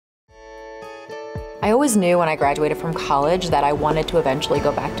I always knew when I graduated from college that I wanted to eventually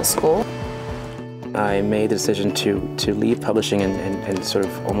go back to school. I made the decision to leave publishing and sort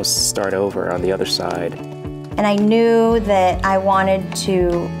of almost start over on the other side. And I knew that I wanted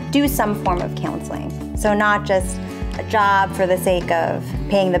to do some form of counseling. So not just a job for the sake of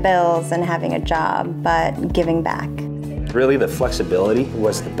paying the bills and having a job, but giving back. Really, the flexibility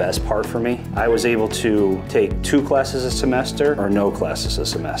was the best part for me. I was able to take 2 classes a semester or no classes a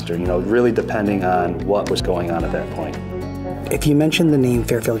semester, really depending on what was going on at that point. If you mention the name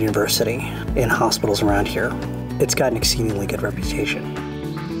Fairfield University in hospitals around here, it's got an exceedingly good reputation.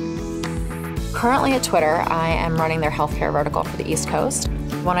 Currently at Twitter, I am running their healthcare vertical for the East Coast.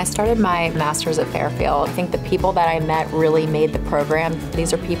 When I started my master's at Fairfield, I think the people that I met really made the program.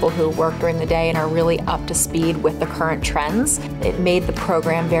 These are people who work during the day and are really up to speed with the current trends. It made the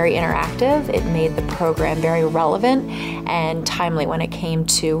program very interactive. It made the program very relevant and timely when it came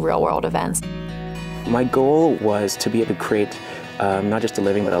to real-world events. My goal was to be able to create not just a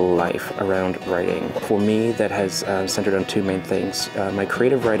living, but a life around writing. For me, that has centered on 2 main things, my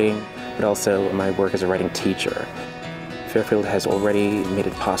creative writing, but also my work as a writing teacher. Fairfield has already made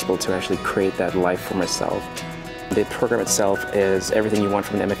it possible to actually create that life for myself. The program itself is everything you want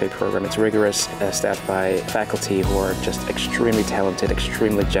from an MFA program. It's rigorous, staffed by faculty who are just extremely talented,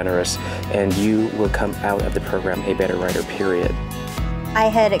 extremely generous, and you will come out of the program a better writer, period. I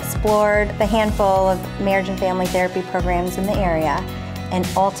had explored the handful of marriage and family therapy programs in the area and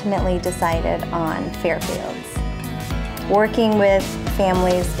ultimately decided on Fairfield's. Working with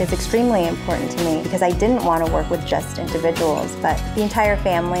families is extremely important to me because I didn't want to work with just individuals, but the entire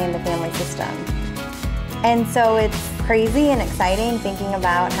family and the family system. And so it's crazy and exciting thinking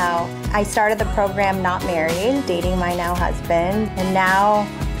about how I started the program not married, dating my now husband, and now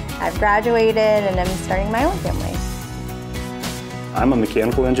I've graduated and I'm starting my own family. I'm a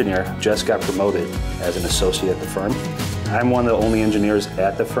mechanical engineer, just got promoted as an associate at the firm. I'm one of the only engineers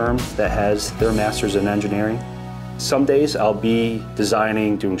at the firm that has their master's in engineering. Some days I'll be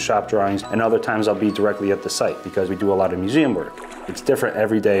designing, doing shop drawings, and other times I'll be directly at the site because we do a lot of museum work. It's different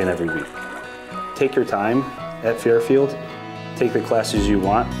every day and every week. Take your time at Fairfield, take the classes you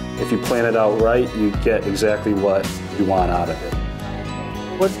want. If you plan it out right, you get exactly what you want out of it.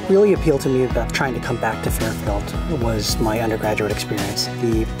 What really appealed to me about trying to come back to Fairfield was my undergraduate experience.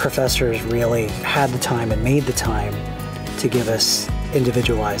 The professors really had the time and made the time to give us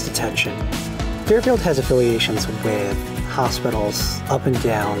individualized attention. Fairfield has affiliations with hospitals up and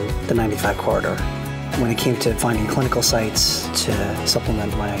down the 95 corridor. When it came to finding clinical sites to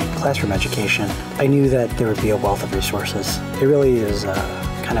supplement my classroom education, I knew that there would be a wealth of resources. It really is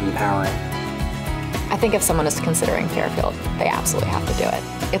kind of empowering. I think if someone is considering Fairfield, they absolutely have to do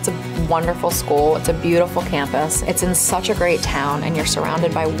it. It's a wonderful school, it's a beautiful campus, it's in such a great town, and you're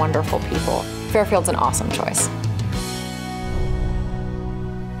surrounded by wonderful people. Fairfield's an awesome choice.